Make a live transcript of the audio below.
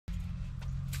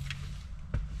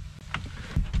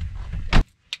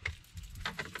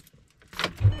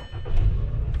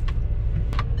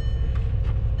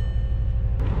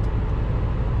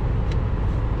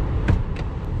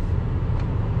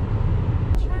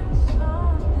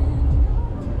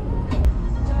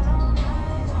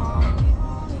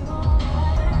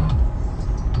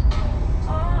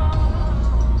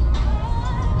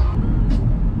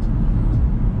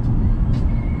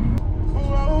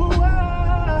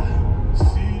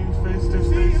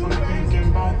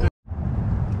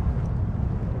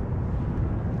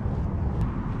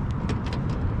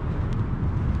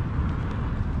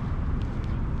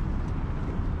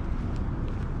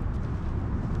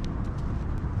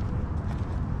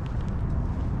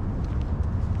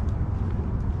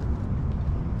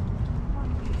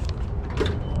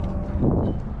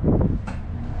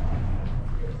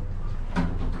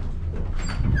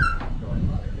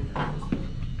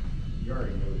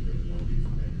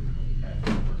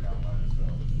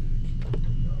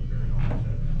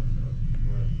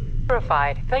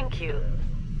Verified. Thank you.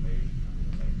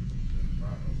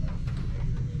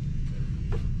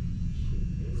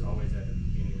 It's always at the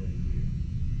beginning of the year.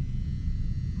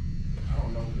 I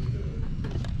don't know who the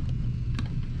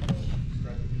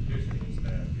strength and conditioning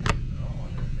staff is. I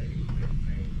wonder if they can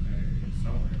paint there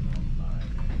somewhere along the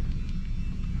line.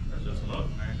 That's just luck,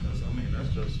 man. Because I mean,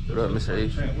 that's just. What up, Mr.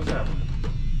 H? What's happening?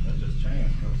 That's just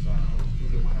chance.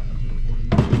 Because what happened to the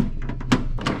 40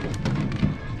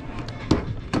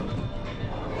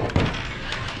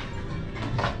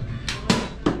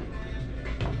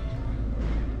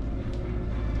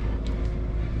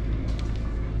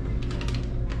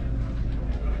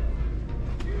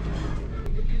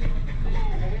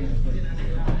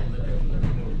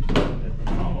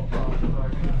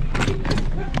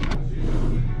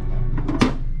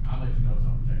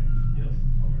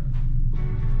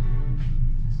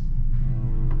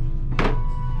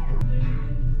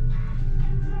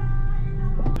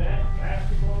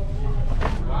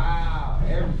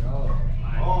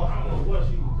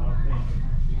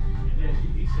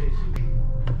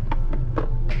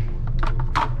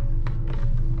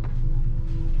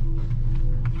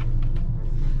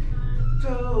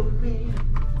 told me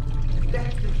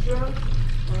that the drug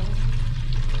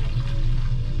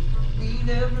we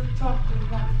never talked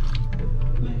about.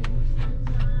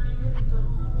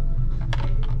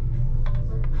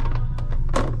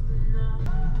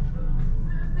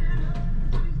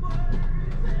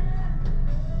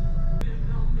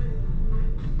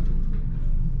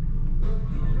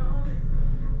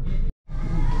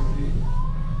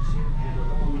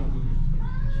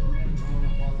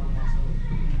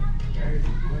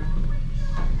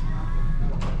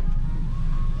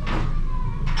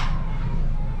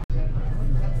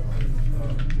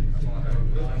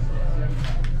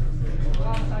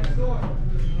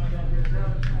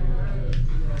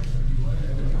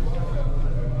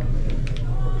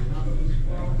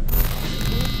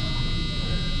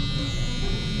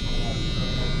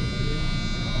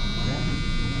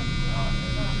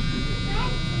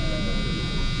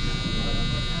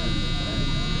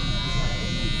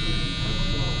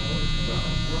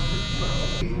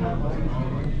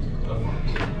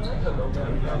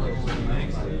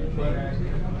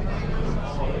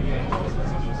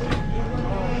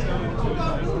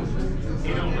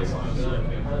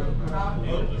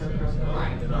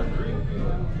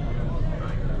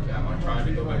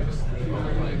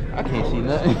 I can't see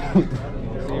nothing.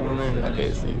 See my name? I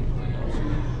can't see.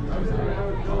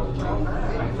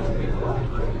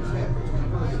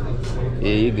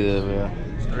 Yeah, you good, man.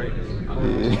 Straight.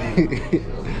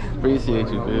 Yeah. Appreciate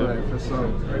you, man. For sure.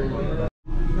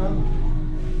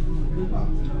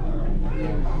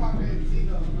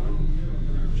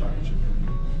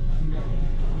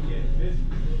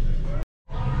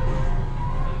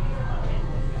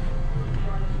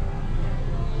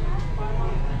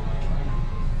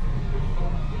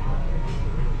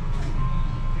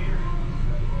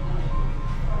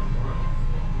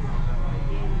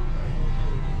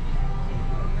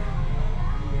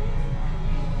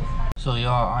 So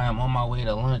y'all, I am on my way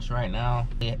to lunch right now.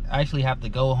 I actually have to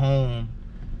go home,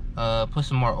 put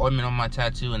some more ointment on my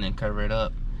tattoo and then cover it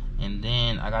up. And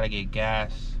then I gotta get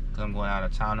gas because I'm going out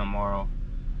of town tomorrow.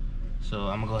 So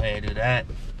I'm gonna go ahead and do that.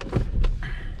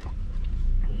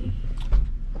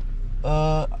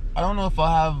 I don't know if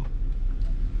I'll have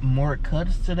more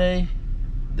cuts today.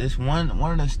 This one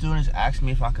of the students asked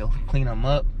me if I could clean them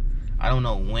up. I don't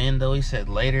know when though. He said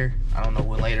later. I don't know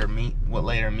what later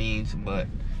means, but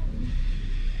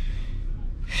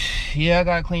yeah, I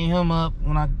gotta clean him up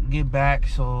when I get back.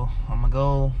 So I'm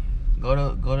gonna go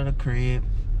to the crib,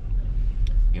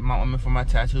 get my ointment for my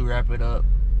tattoo, wrap it up,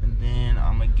 and then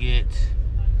I'm gonna get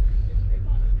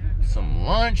some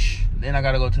lunch. Then I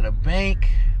gotta go to the bank.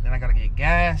 Then I gotta get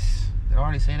gas. Did I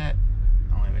already say that?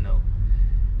 I don't even know.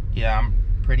 Yeah, I'm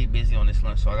pretty busy on this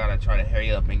lunch, so I gotta try to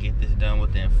hurry up and get this done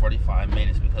within 45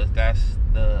 minutes because that's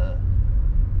the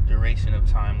duration of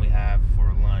time we have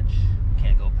for lunch.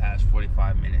 Can't go past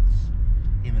 45 minutes,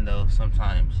 even though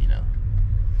sometimes, you know,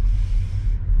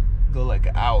 go like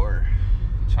an hour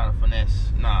trying to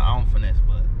finesse. Nah, I don't finesse,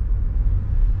 but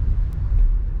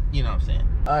you know what I'm saying.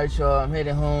 All right, y'all, I'm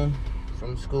heading home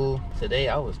from school. Today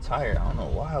I was tired. I don't know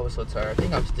why I was so tired. I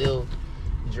think I'm still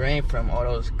drained from all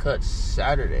those cuts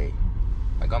Saturday.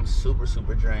 Like, I'm super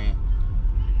drained.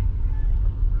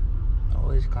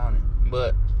 Always counting,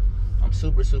 but I'm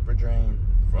super drained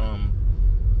from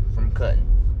cutting,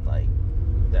 like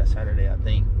that Saturday, I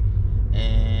think.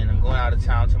 And I'm going out of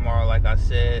town tomorrow, like I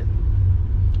said.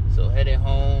 So heading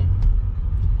home.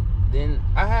 Then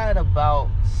I had about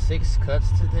 6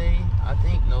 cuts today, I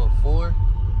think. No, 4.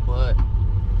 But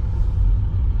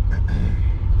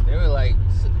They were like,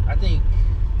 I think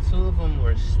 2 of them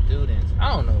were students.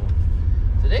 I don't know.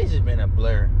 Today's just been a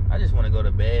blur. I just want to go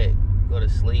to bed, go to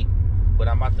sleep. But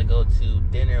I'm about to go to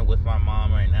dinner with my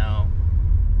mom right now.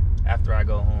 After I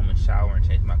go home and shower and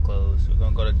change my clothes, we're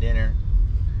gonna go to dinner.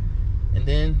 And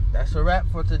then that's a wrap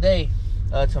for today.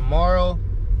 Tomorrow,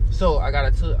 so I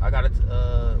gotta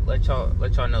let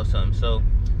y'all know something. So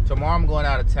tomorrow I'm going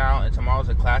out of town, and tomorrow's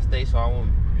a class day, so I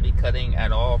won't be cutting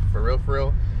at all, for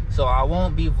real. So I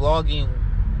won't be vlogging.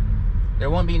 There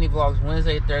won't be any vlogs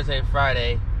Wednesday, Thursday,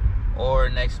 Friday, or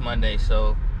next Monday.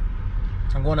 So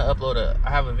I'm going to upload I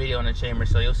have a video in the chamber,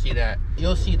 so you'll see that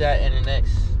in the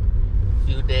next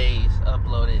few days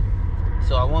uploaded.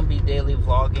 So I won't be daily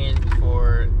vlogging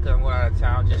because I'm going out of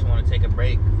town. Just want to take a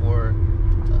break for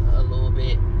a little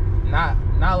bit. Not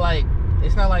like,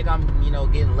 it's not like I'm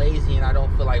getting lazy and I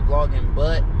don't feel like vlogging,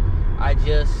 but I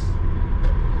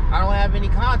don't have any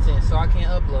content, so I can't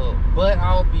upload. But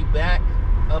I'll be back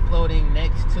uploading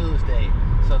next Tuesday,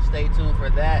 so stay tuned for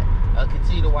that.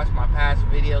 Continue to watch my past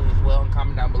videos as well, and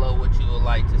comment down below what you would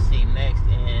like to see next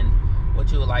and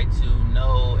what you would like to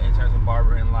know in terms of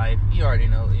barbering life. You already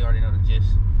know the gist.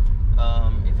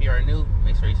 If you are new,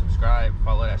 make sure you subscribe,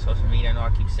 follow that social media. I know I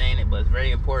keep saying it, but it's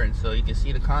very important so you can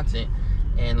see the content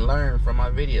and learn from my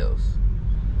videos.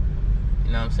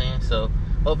 You know what I'm saying? So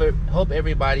hope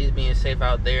everybody's being safe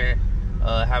out there,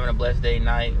 having a blessed day,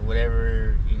 night,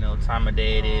 whatever time of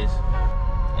day it is,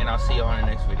 and I'll see you on the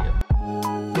next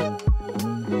video.